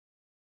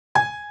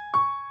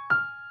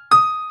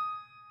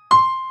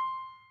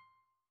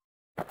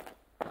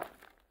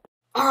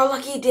our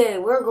lucky day,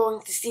 we're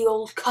going to see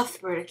old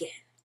Cuthbert again.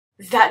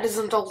 That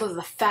doesn't alter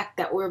the fact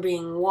that we're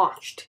being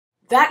watched.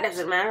 That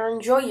doesn't matter,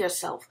 enjoy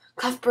yourself.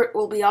 Cuthbert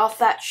will be off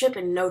that ship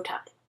in no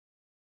time.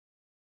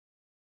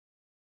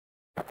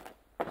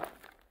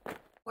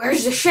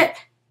 Where's the ship?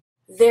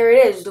 There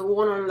it is, the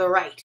one on the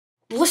right.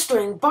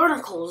 Blistering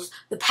barnacles!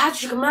 The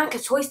Patrick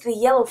has hoisted the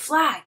yellow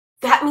flag.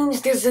 That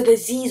means there's a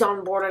disease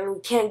on board and we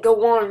can't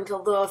go on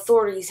until the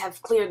authorities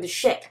have cleared the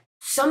ship.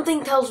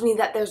 Something tells me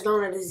that there's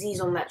not a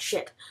disease on that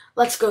ship.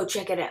 Let's go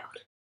check it out.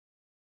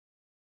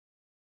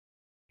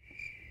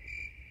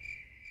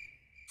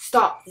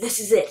 Stop, this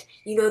is it.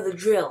 You know the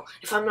drill.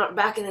 If I'm not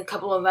back in a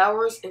couple of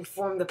hours,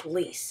 inform the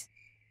police.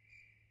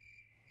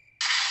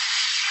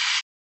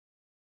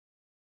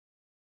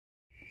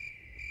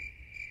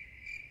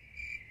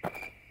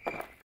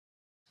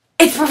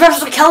 It's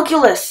Professor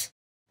Calculus!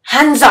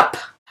 Hands up!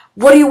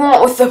 What do you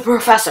want with the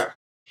professor?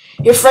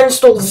 Your friend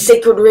stole the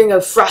sacred ring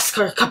of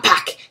Fraskar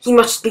Kapak. He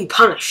must be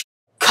punished.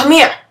 Come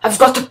here! I've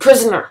got the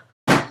prisoner!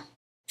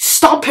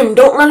 Stop him!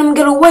 Don't let him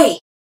get away!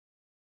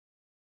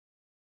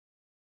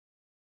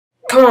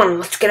 Come on,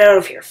 let's get out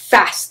of here,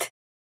 fast!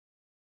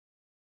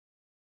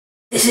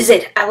 This is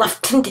it. I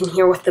left Tintin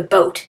here with the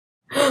boat.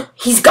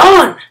 He's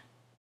gone!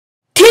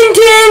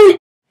 Tintin!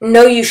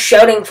 No use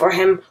shouting for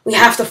him. We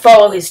have to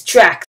follow his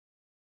tracks.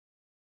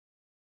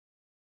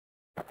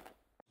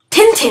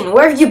 Tintin,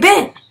 where have you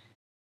been?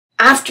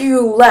 After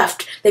you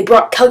left, they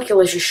brought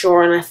Calculus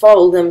ashore and I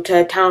followed them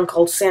to a town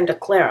called Santa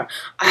Clara.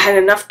 I had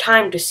enough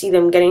time to see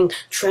them getting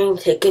train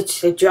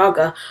tickets to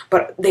Jaga,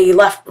 but they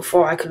left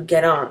before I could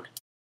get on.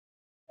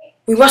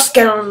 We must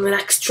get on the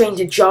next train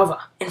to Java,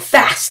 and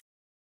fast!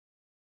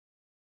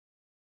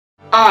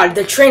 Odd,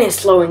 the train is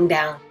slowing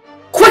down.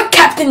 Quick,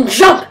 Captain,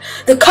 jump!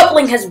 The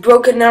coupling has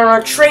broken and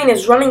our train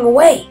is running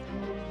away.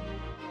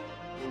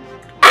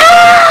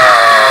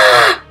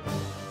 Ah!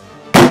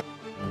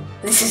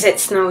 This is it,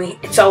 Snowy.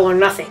 It's all or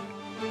nothing.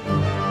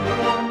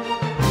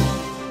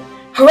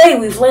 Hooray,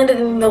 we've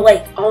landed in the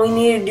lake. All we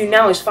need to do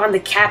now is find the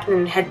captain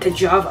and head to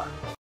Java.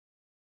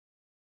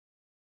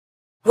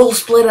 We'll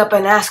split up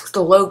and ask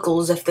the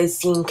locals if they've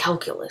seen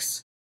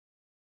Calculus.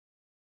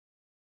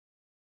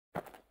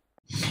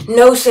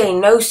 No say,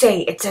 no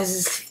say. It's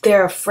as if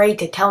they're afraid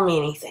to tell me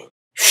anything.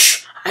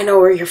 Shh! I know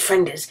where your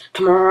friend is.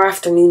 Tomorrow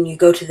afternoon you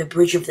go to the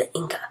bridge of the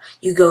Inca.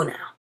 You go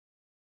now.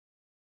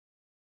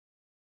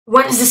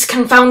 When is this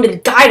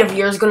confounded guide of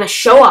yours gonna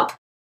show up?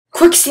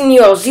 Quick,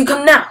 senors, you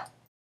come now.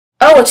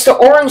 Oh, it's the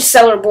orange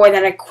seller boy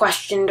that I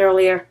questioned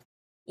earlier.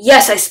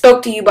 Yes, I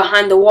spoke to you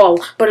behind the wall,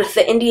 but if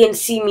the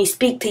Indians see me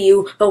speak to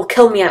you, they'll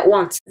kill me at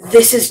once.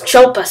 This is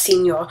Chalpa,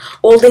 senor,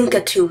 old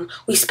Inca tomb.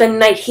 We spend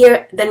night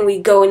here, then we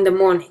go in the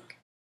morning.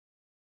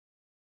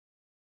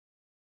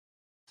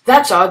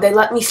 That's odd, they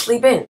let me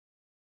sleep in.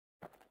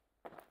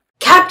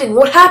 Captain,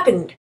 what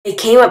happened? They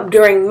came up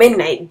during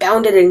midnight,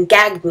 bounded and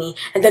gagged me,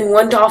 and then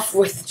went off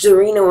with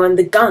Zorino and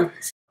the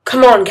guns.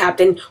 Come on,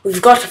 Captain,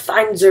 we've got to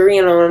find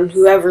Zorino and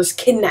whoever's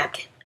kidnapped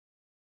him.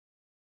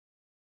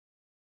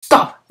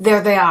 Stop! There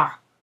they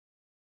are.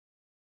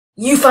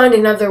 You find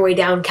another way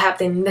down,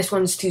 Captain. This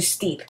one's too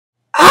steep.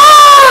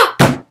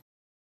 Ah!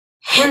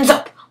 Hands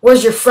up!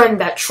 Where's your friend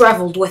that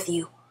traveled with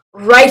you?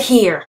 Right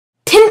here.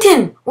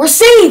 Tintin! We're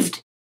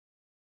saved!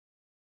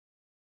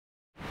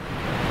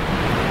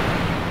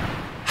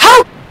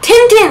 Help!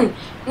 Tintin!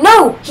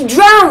 No! He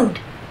drowned!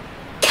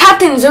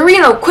 Captain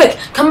Zorino, quick!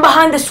 Come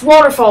behind this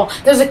waterfall.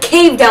 There's a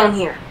cave down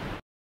here.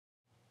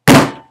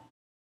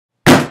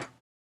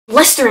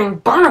 Blistering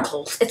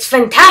barnacles! It's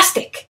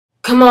fantastic!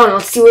 Come on,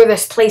 let's see where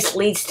this place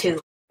leads to.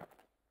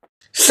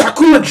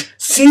 Sacrilege!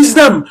 Seize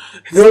them!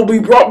 They'll be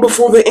brought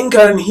before the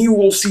Inca and he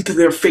will see to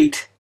their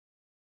fate.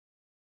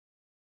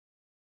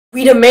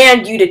 We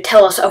demand you to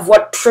tell us of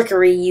what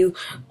trickery you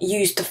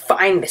used to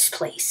find this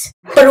place.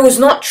 But it was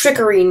not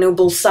trickery,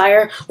 noble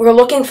sire. We're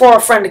looking for our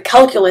friend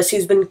Calculus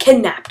who's been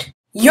kidnapped.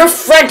 Your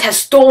friend has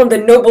stolen the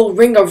noble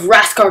ring of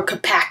Raskar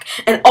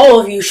Kapak, and all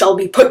of you shall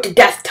be put to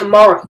death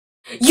tomorrow.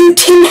 You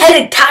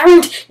tin-headed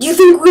tyrant! Do you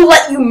think we'll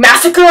let you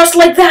massacre us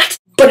like that?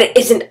 But it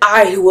isn't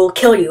I who will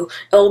kill you.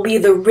 It will be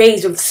the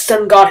rays of the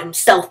sun god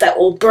himself that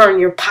will burn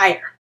your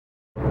pyre.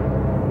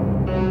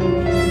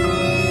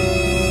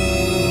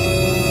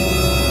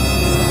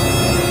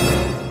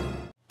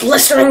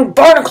 Blistering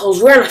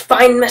barnacles, we're in a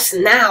fine mess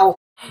now.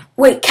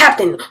 Wait,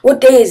 Captain, what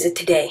day is it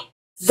today?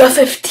 The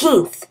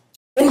 15th.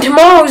 And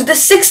tomorrow's the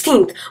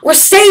 16th. We're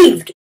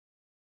saved!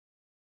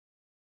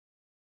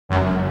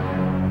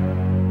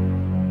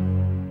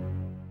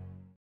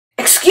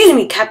 Excuse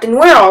me, Captain,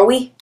 where are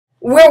we?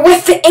 We're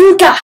with the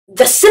Inca!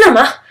 The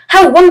cinema?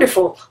 How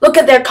wonderful! Look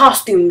at their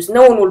costumes.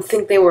 No one would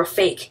think they were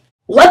fake.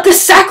 Let the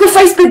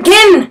sacrifice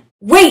begin!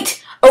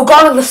 Wait! O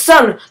God of the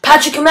sun,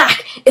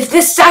 Pachacamac, if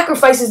this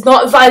sacrifice is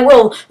not thy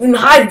will, then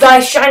hide thy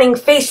shining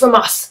face from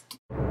us.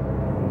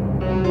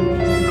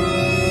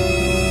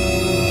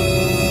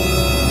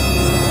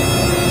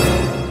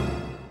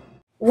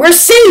 We're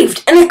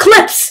saved! An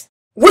eclipse!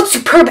 What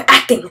superb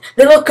acting!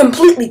 They look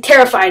completely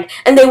terrified,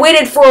 and they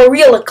waited for a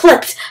real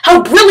eclipse.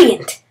 How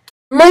brilliant!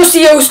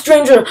 Mercy, O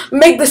stranger!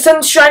 Make the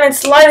sun shine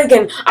its light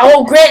again! I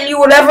will grant you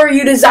whatever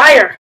you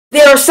desire!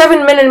 There are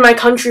 7 men in my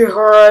country who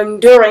are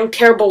enduring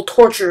terrible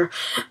torture.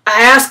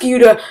 I ask you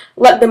to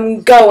let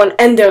them go and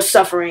end their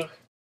suffering.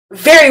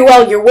 Very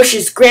well, your wish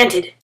is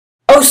granted.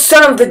 O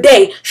son of the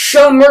day,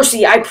 show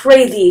mercy, I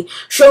pray thee.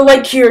 Show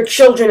light to your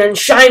children and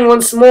shine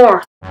once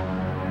more.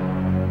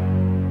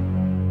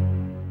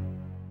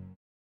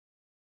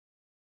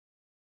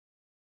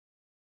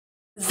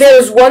 There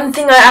is one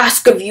thing I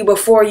ask of you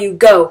before you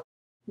go.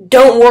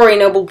 Don't worry,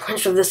 noble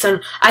prince of the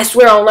sun. I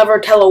swear I'll never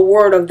tell a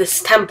word of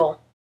this temple.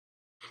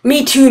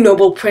 Me too,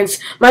 noble prince.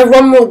 My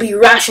rum will be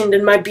rationed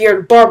and my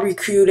beard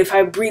barbecued if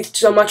I breathe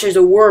so much as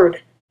a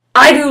word.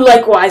 I do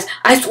likewise.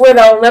 I swear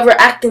that I'll never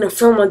act in a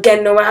film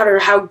again, no matter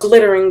how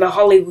glittering the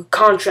Hollywood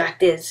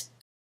contract is.